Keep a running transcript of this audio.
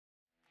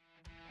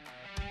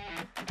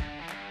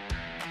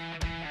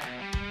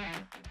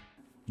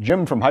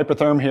Jim from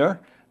Hypertherm here,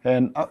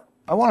 and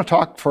I want to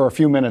talk for a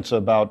few minutes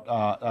about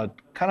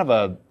kind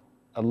of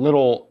a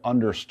little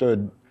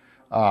understood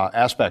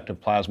aspect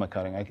of plasma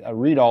cutting. I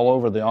read all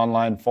over the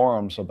online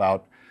forums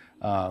about,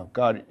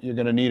 God, you're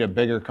going to need a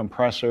bigger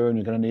compressor and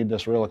you're going to need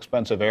this real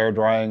expensive air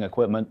drying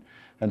equipment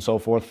and so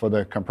forth for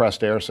the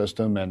compressed air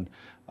system. And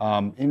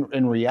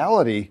in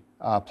reality,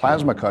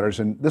 plasma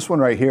cutters, and this one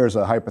right here is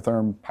a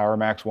Hypertherm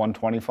PowerMax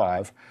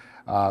 125,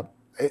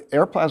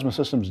 air plasma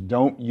systems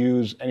don't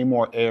use any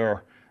more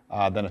air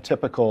than a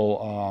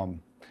typical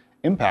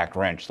impact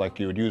wrench like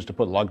you would use to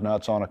put lug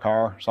nuts on a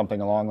car,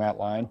 something along that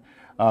line.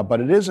 But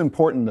it is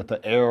important that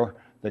the air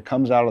that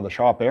comes out of the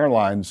shop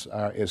airlines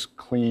is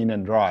clean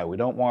and dry. We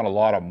don't want a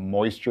lot of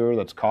moisture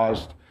that's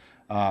caused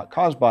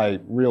by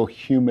real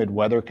humid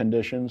weather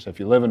conditions. If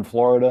you live in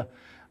Florida,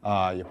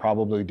 you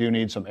probably do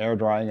need some air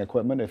drying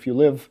equipment. If you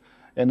live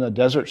in the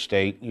desert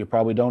state, you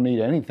probably don't need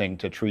anything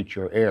to treat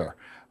your air.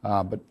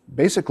 But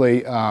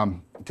basically,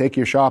 take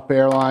your shop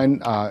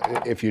airline.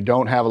 If you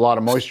don't have a lot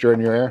of moisture in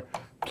your air,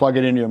 plug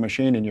it into your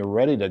machine and you're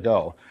ready to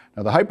go.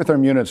 Now the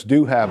Hypertherm units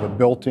do have a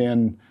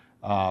built-in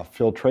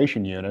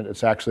filtration unit.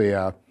 It's actually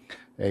a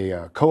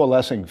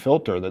coalescing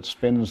filter that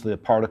spins the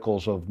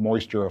particles of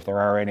moisture, if there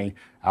are any,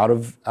 out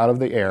of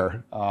the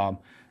air,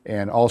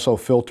 and also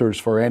filters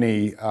for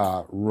any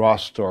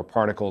rust or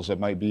particles that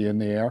might be in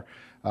the air.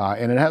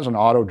 And it has an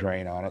auto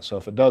drain on it, so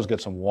if it does get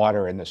some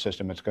water in the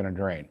system, it's going to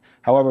drain.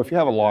 However, if you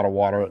have a lot of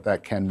water,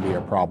 that can be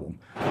a problem.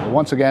 But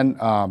once again,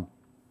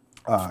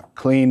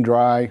 clean,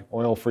 dry,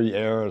 oil-free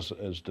air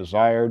is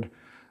desired.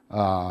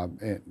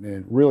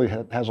 It really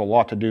has a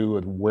lot to do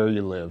with where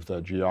you live,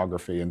 the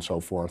geography and so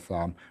forth.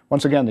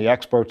 Once again, the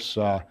experts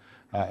at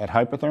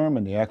Hypertherm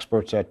and the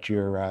experts at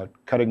your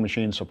cutting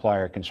machine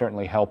supplier can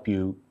certainly help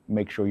you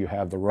make sure you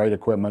have the right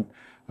equipment,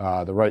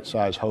 the right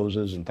size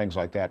hoses and things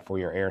like that for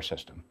your air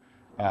system.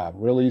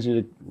 Real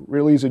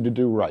easy to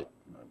do right.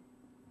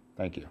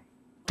 Thank you.